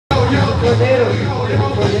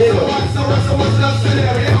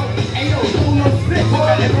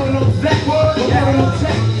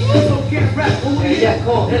Yeah,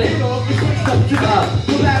 cool. Hit it.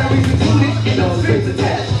 Batteries included, no strings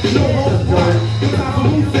attached. No holds barred. Time for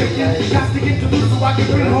move faking. Got to get to loose so I can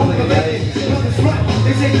bring home the bacon. Nothing's right.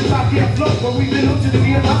 They say the top can't float, but we've been up to the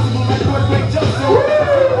impossible like earthquake jump. So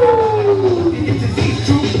it gets his East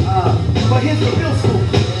true. But here's the real scoop.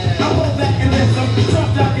 I hold back and let some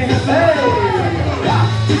dropped out your hands. Hey!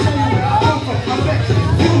 To tell you where I come from, I'm vexed,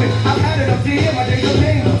 human. I've had it up here, my days of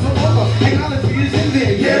pain are so over. Technology is in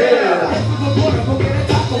there, yeah. Head to the border, go get a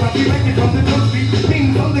taco. I feel like it from the country,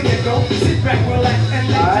 being from the get-go. Sit back, relax, and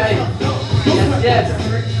let Yes.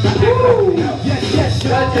 Woo! Yes, yes,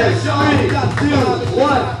 Judges, 3, 2,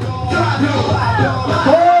 1.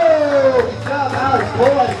 Oh! Good job, Alex.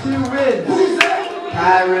 4-2 wins.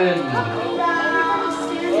 Kyron.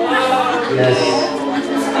 Yes.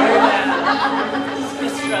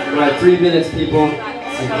 We're at 3 minutes, people.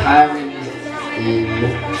 And Kyron is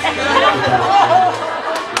in.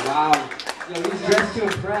 Wow. Yo, he's dressed to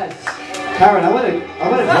impress. Kyron, I wanna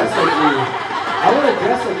dress like you. I wanna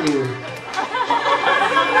dress like you.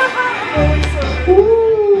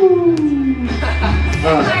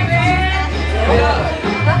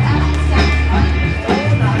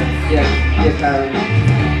 Yeah, Kyron.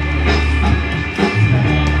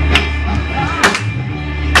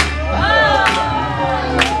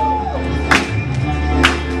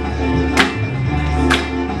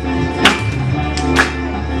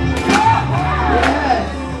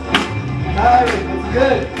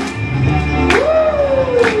 Good.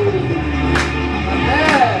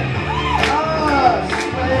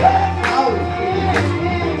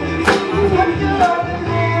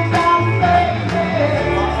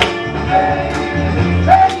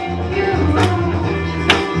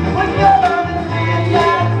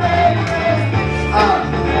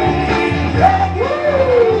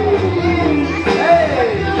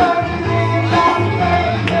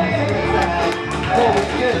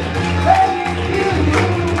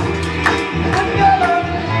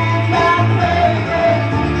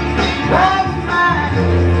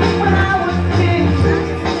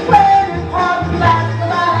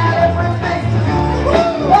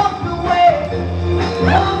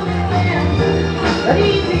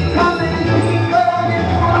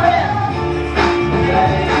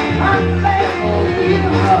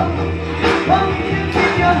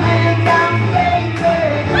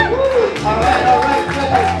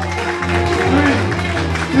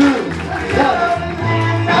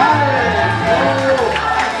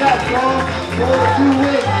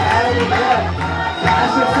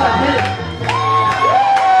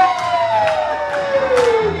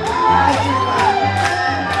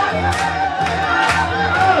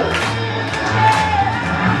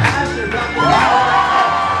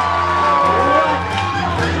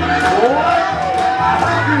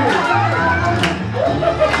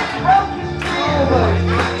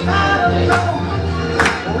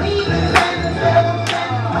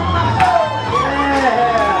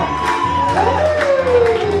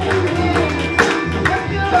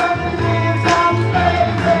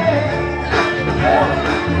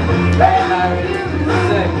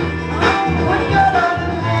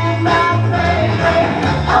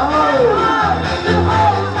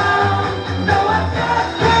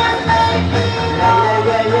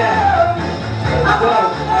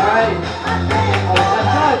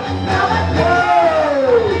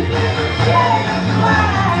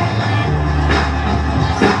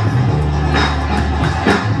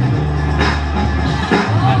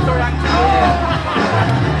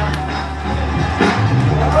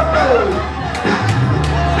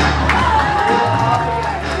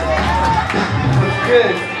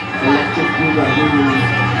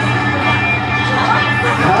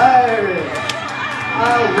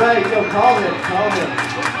 Alright, yo, call him.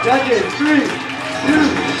 Judges, 3, 2,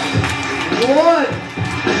 1.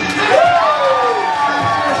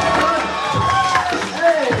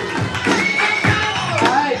 Hey!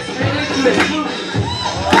 Alright, straight into it.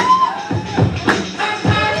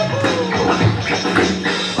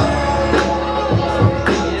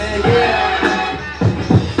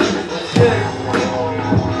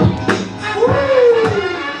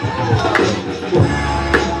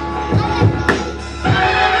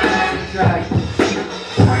 Track.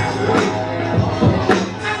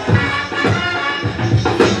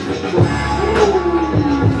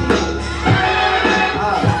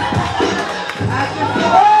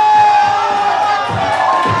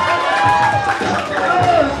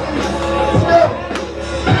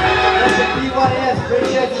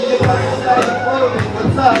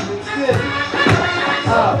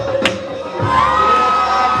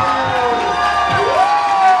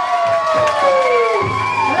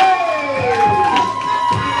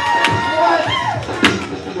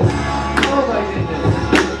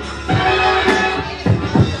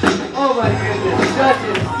 my goodness.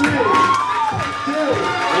 Judges, 3, 2,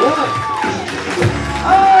 1.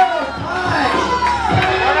 Oh, time!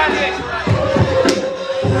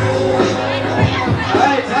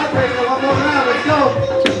 Alright, tiebreaker, one more round, let's go.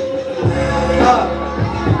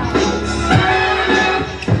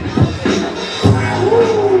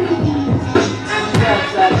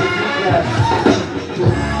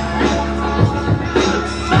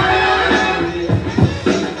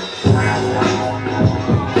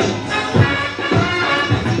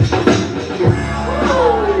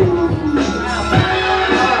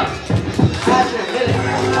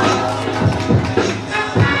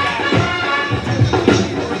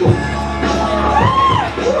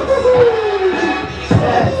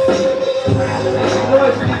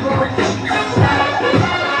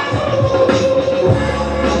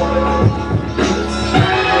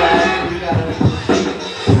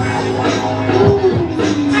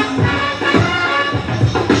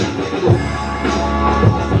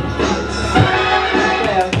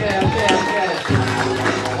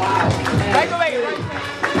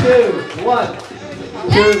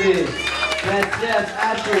 Groovy. That's yes,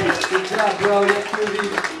 Ashley. Good job, bro. Yes, groovy.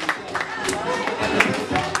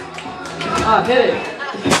 Hit it.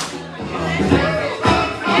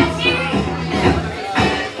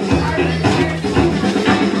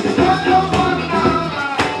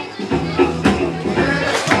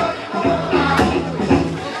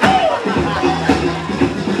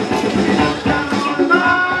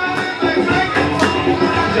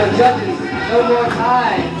 So judges, no more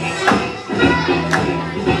ties.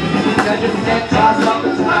 Judges can't toss up the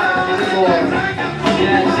time anymore.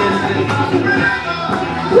 Yeah,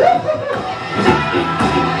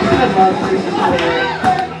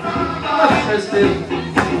 I love Tristan.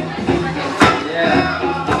 Yeah.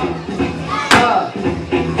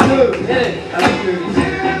 2, hit it. I like movies.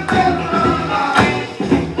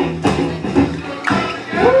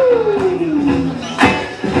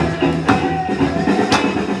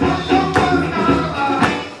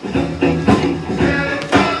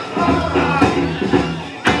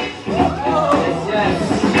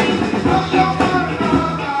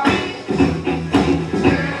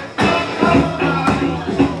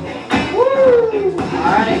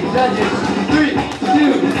 Judges, 3,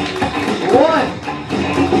 2, 1.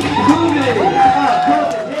 Move it.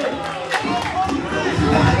 Hit.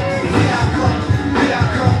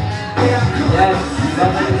 Yes,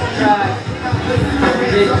 that's the track.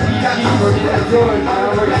 Get GG for getting George, our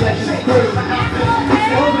work session crew.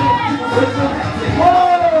 Whoa!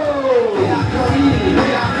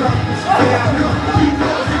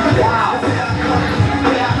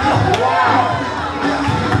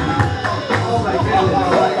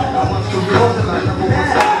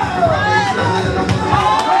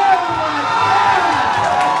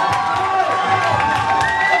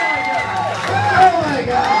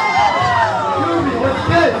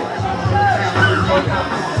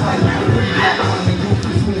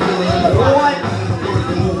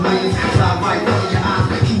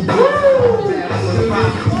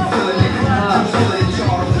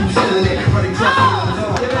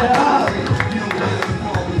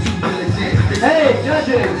 Hey,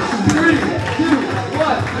 judges! 3, 2,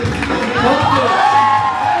 1.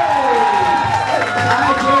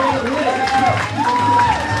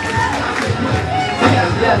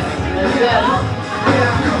 Yes.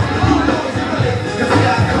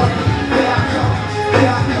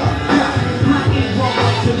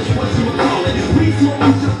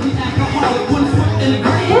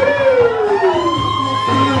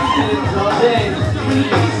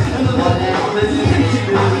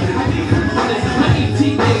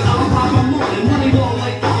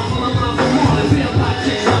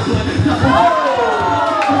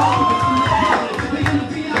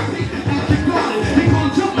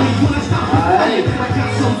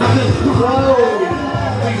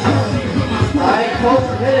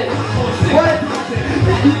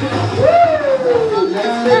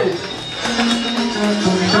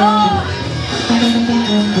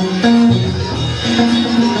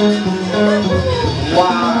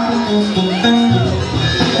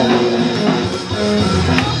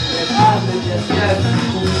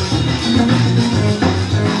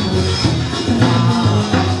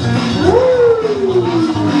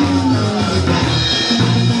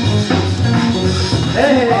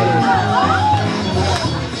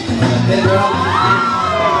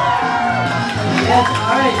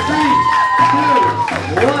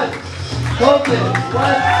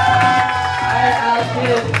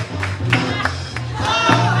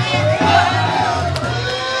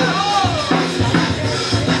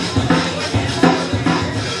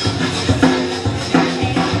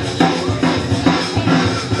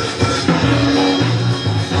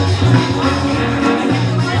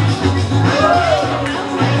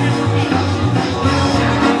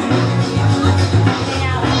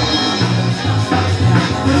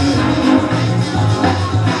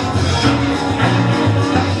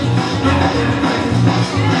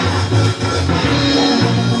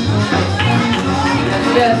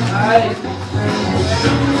 Alright.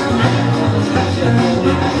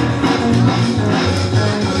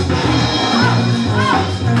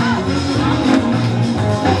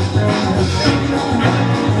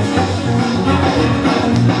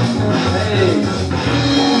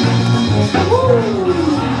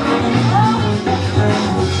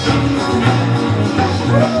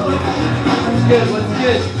 Good, what's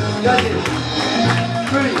good? Got it.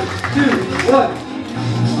 3, 2, 1.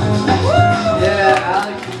 Yeah,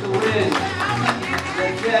 Alex with the win.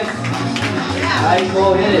 Yes. Nice, go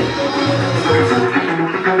hit it.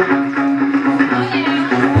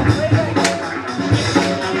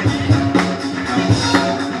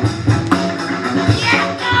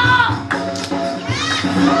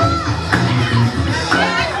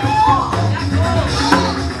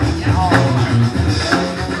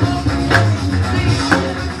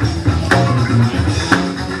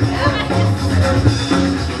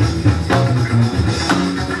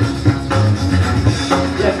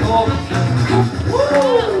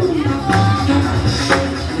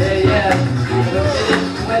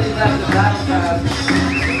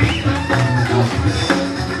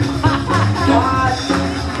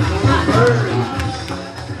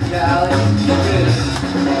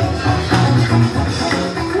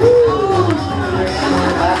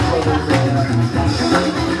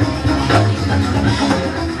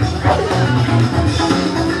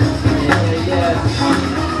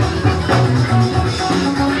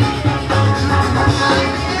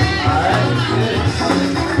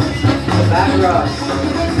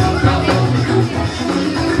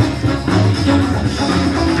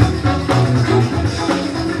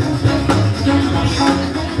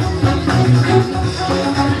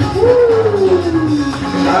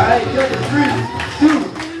 Alright, good. 3, 2,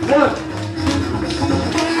 1.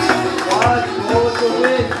 Watch, go with the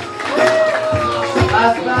win.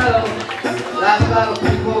 Last battle. Last battle,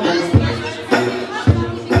 people.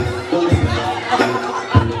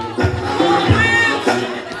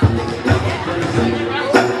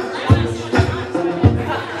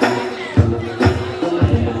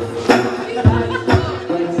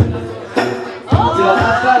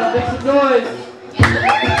 Last battle, make some noise.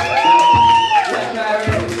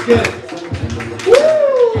 Good. Woo!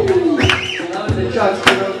 That was the chucks,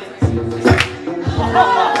 bro.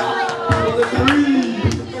 For the 3.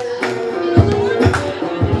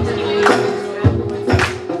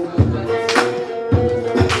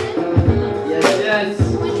 Yes, yes.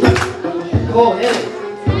 Cole, hit it.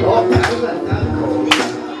 Oh, that was that down, Cole.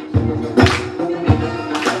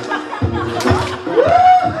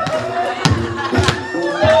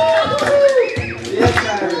 Yes,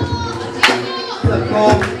 Kyrie. What's up,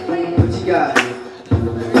 Cole? What you got?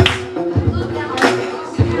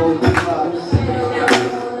 Golden Pops. Yeah.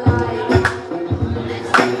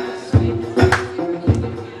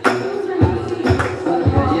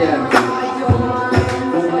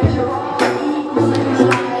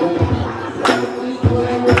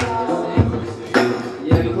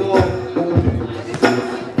 Yeah, cool.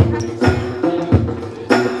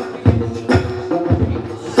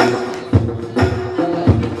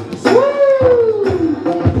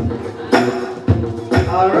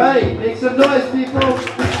 Alright, make some noise, people.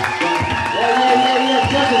 Yeah.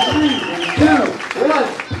 Judges, 3, 2, 1.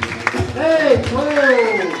 Hey, cool.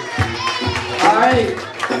 Alright,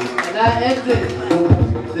 and that ends it.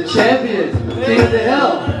 The champion, King of the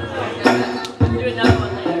Hill.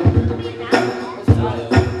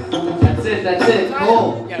 That's it,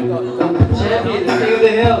 Cole. Champion, the King of the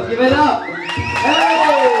Hill. Give it up. Hey!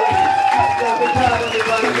 Yeah, good job,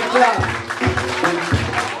 everybody, good job.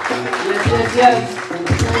 Yes.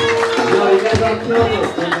 Yo, you guys all killed it.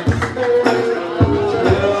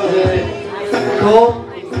 Cole,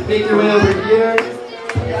 make your way over here to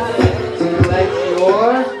collect your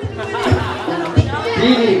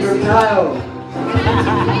BB from Kyle.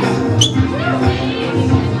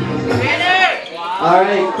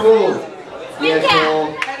 Alright, cool. Yeah, Cole.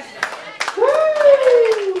 Woo!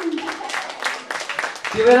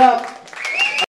 Give it up.